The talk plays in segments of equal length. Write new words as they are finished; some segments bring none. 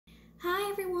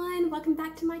welcome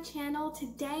back to my channel.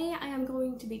 Today I am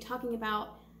going to be talking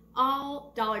about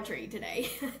all Dollar Tree today.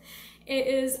 It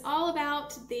is all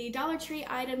about the Dollar Tree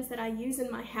items that I use in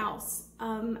my house.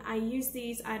 I use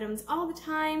these items all the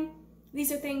time.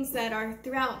 These are things that are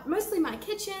throughout mostly my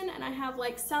kitchen, and I have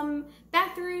like some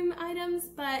bathroom items,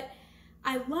 but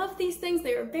I love these things.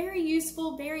 They are very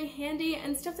useful, very handy,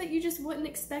 and stuff that you just wouldn't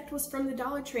expect was from the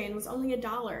Dollar Tree and was only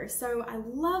 $1. So I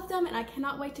love them and I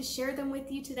cannot wait to share them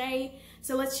with you today.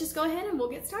 So let's just go ahead and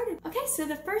we'll get started. Okay, so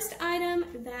the first item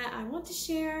that I want to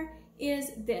share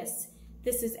is this.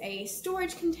 This is a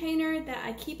storage container that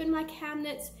I keep in my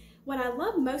cabinets. What I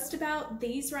love most about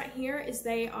these right here is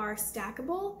they are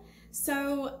stackable.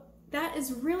 So that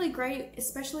is really great,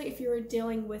 especially if you're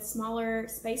dealing with smaller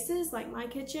spaces like my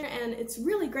kitchen, and it's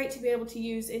really great to be able to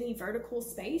use any vertical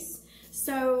space.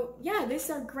 So yeah, these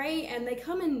are great, and they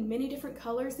come in many different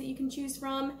colors that you can choose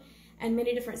from and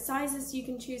many different sizes you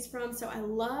can choose from. So I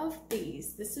love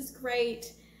these. This is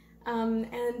great.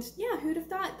 And yeah, who'd have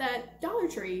thought that Dollar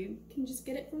Tree, you can just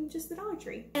get it from just the Dollar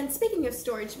Tree. And speaking of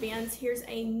storage bins, here's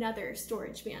another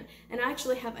storage bin. And I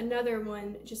actually have another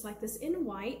one just like this in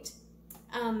white.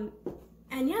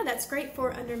 And yeah, that's great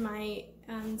for under my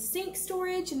sink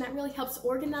storage, and that really helps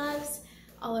organize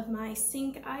all of my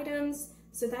sink items.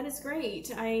 So that is great.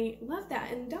 I love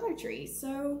that in Dollar Tree.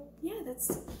 So yeah,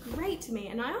 that's great to me.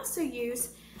 And I also use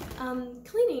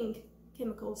cleaning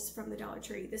chemicals from the Dollar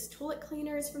Tree. This toilet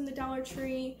cleaner is from the Dollar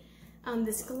Tree.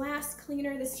 This glass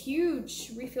cleaner, this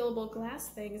huge refillable glass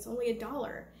thing is only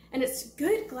 $1. And it's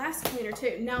good glass cleaner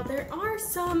too. Now there are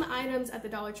some items at the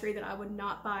Dollar Tree that I would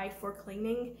not buy for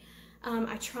cleaning.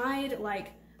 I tried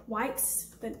like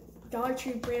wipes, the Dollar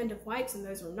Tree brand of wipes, and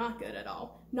those were not good at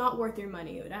all. Not worth your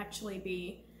money. It would actually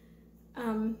be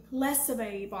less of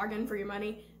a bargain for your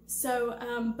money.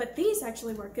 So, but these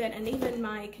actually were good, and even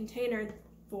my container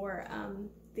for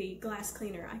the glass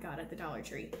cleaner I got at the Dollar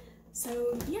Tree.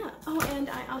 So yeah, oh, and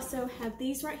I also have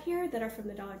these right here that are from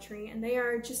the Dollar Tree, and they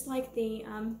are just like the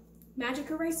magic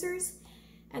erasers,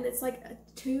 and it's like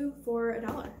 2 for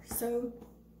 $1. So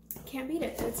can't beat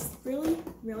it. It's really,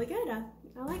 really good.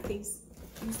 I like these.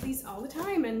 Use these all the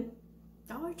time in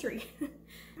Dollar Tree. All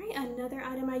right, another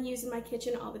item I use in my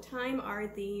kitchen all the time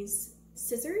are these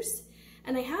scissors,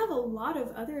 and they have a lot of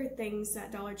other things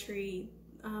at Dollar Tree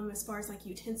as far as like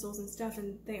utensils and stuff,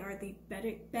 and they are the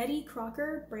Betty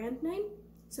Crocker brand name.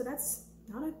 So that's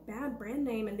not a bad brand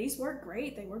name, and these work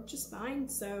great. They work just fine.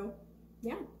 So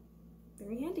yeah,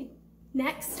 very handy.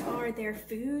 Next are their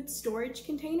food storage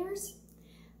containers.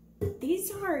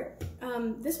 These are,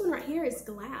 this one right here is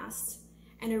glass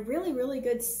and a really, really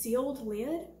good sealed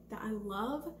lid that I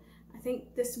love. I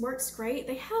think this works great.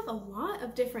 They have a lot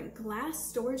of different glass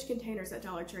storage containers at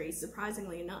Dollar Tree,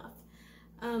 surprisingly enough.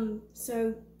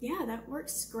 So yeah, that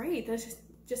works great. That's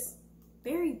just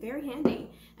very, very handy.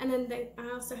 And then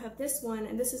I also have this one,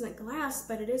 and this isn't glass,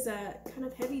 but it is a kind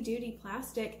of heavy duty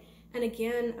plastic, and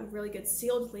again, a really good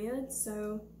sealed lid.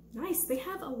 So nice. They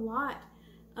have a lot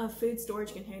of food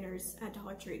storage containers at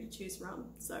Dollar Tree to choose from.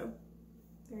 So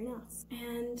very nice.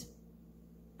 And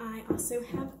I also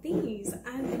have these.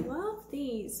 I love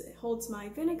these. It holds my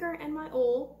vinegar and my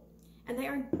oil, and they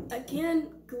are, again,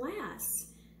 glass.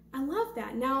 I love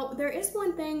that. Now, there is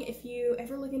one thing, if you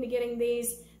ever look into getting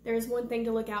these, there's one thing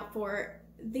to look out for.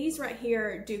 These right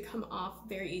here do come off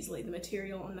very easily, the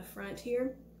material on the front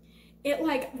here. It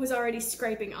like was already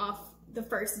scraping off the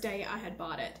first day I had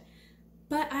bought it.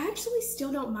 But I actually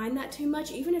still don't mind that too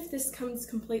much. Even if this comes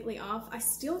completely off, I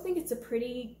still think it's a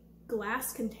pretty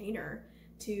glass container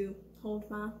to hold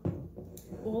my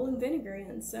oil and vinegar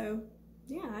in. So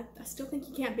yeah, I still think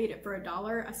you can't beat it for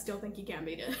 $1. I still think you can't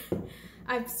beat it.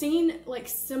 I've seen like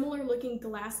similar looking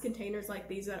glass containers like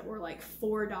these that were like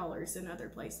 $4 in other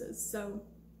places. So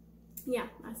yeah,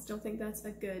 I still think that's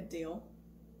a good deal.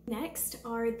 Next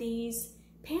are these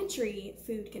pantry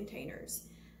food containers.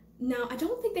 Now, I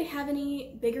don't think they have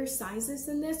any bigger sizes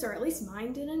than this, or at least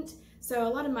mine didn't. So a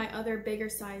lot of my other bigger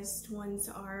sized ones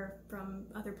are from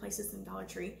other places than Dollar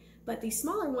Tree. But these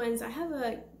smaller ones, I have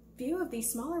a few of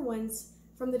these smaller ones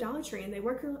from the Dollar Tree, and they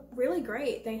work really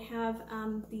great. They have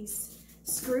these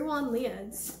screw-on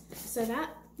lids, so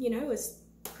that, you know, is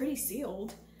pretty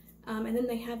sealed. And then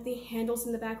they have the handles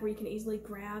in the back where you can easily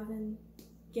grab and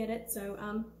get it.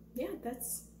 So yeah,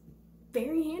 that's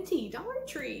very handy. Dollar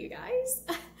Tree, you guys.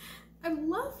 I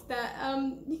love that.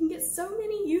 You can get so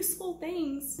many useful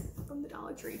things from the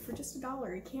Dollar Tree for just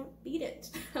 $1. You can't beat it.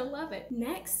 I love it.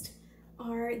 Next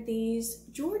are these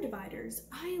drawer dividers.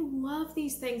 I love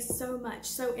these things so much.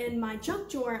 So in my junk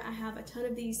drawer, I have a ton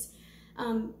of these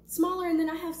smaller, and then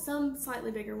I have some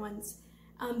slightly bigger ones.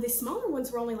 The smaller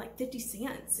ones were only like 50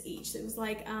 cents each. It was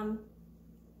like a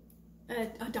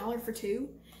dollar for two.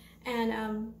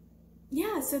 And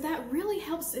yeah, so that really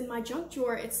helps in my junk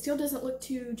drawer. It still doesn't look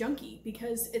too junky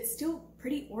because it's still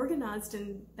pretty organized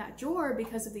in that drawer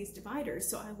because of these dividers.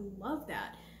 So I love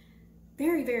that.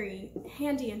 Very, very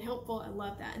handy and helpful. I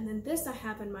love that. And then this I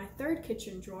have in my third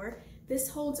kitchen drawer. This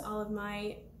holds all of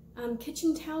my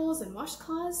kitchen towels and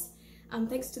washcloths.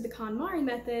 Thanks to the KonMari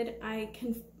method, I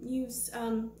can use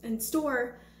and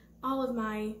store all of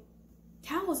my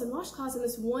towels and washcloths in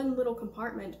this one little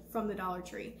compartment from the Dollar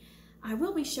Tree. I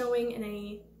will be showing in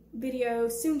a video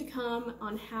soon to come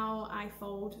on how I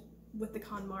fold with the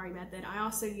KonMari method. I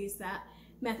also use that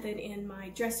method in my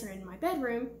dresser in my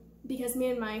bedroom because me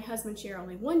and my husband share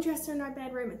only one dresser in our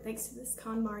bedroom, and thanks to this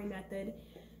KonMari method,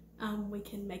 we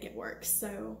can make it work.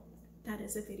 So that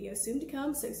is a video soon to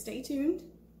come, so stay tuned.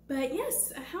 But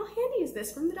yes, how handy is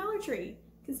this from the Dollar Tree?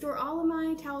 I can store all of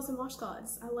my towels and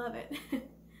washcloths. I love it.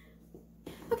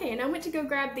 Okay, and I went to go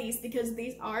grab these because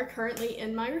these are currently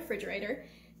in my refrigerator.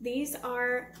 These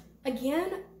are,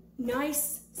 again,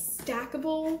 nice,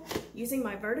 stackable, using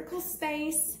my vertical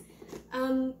space,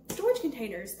 storage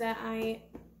containers that I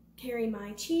carry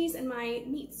my cheese and my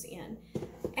meats in.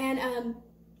 And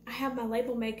I have my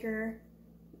label maker.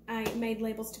 I made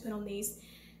labels to put on these.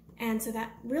 And so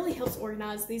that really helps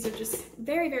organize. These are just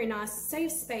very, very nice,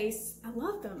 save space. I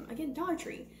love them. Again, Dollar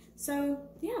Tree. So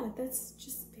yeah, that's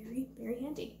just very, very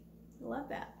handy. I love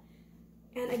that.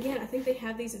 And again, I think they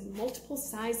have these in multiple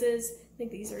sizes. I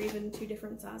think these are even 2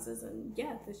 different sizes. And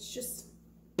yeah, it's just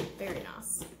very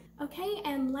nice. Okay,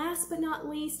 and last but not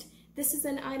least, this is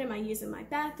an item I use in my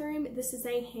bathroom. This is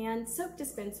a hand soap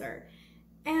dispenser.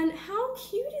 And how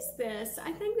cute is this?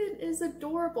 I think it is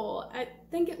adorable. I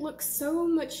think it looks so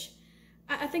much,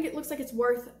 I think it looks like it's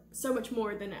worth so much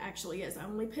more than it actually is. I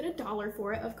only paid $1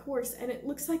 for it, of course, and it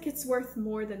looks like it's worth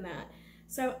more than that.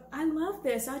 So I love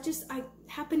this. I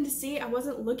happened to see it. I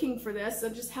wasn't looking for this. I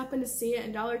just happened to see it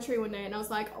in Dollar Tree one day and I was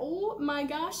like, oh my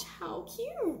gosh, how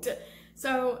cute.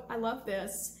 So I love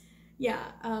this.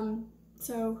 Yeah,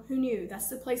 so who knew? That's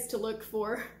the place to look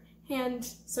for hand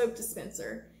soap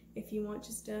dispenser if you want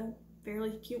just a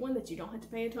fairly cute one that you don't have to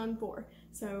pay a ton for.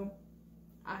 So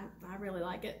I really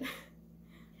like it.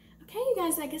 Okay, you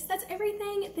guys, I guess that's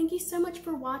everything. Thank you so much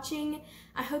for watching.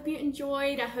 I hope you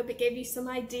enjoyed. I hope it gave you some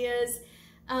ideas.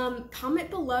 Comment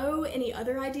below any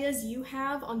other ideas you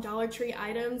have on Dollar Tree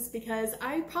items because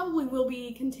I probably will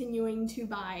be continuing to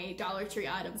buy Dollar Tree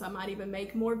items. I might even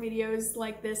make more videos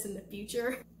like this in the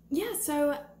future. Yeah,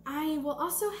 so I will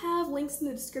also have links in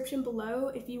the description below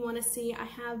if you want to see. I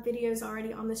have videos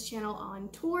already on this channel on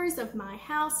tours of my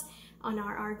house, on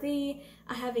our RV.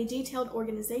 I have a detailed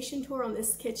organization tour on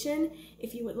this kitchen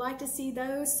if you would like to see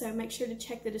those, so make sure to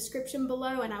check the description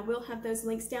below and I will have those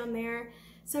links down there.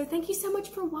 So thank you so much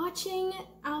for watching.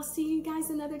 I'll see you guys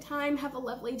another time. Have a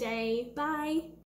lovely day. Bye.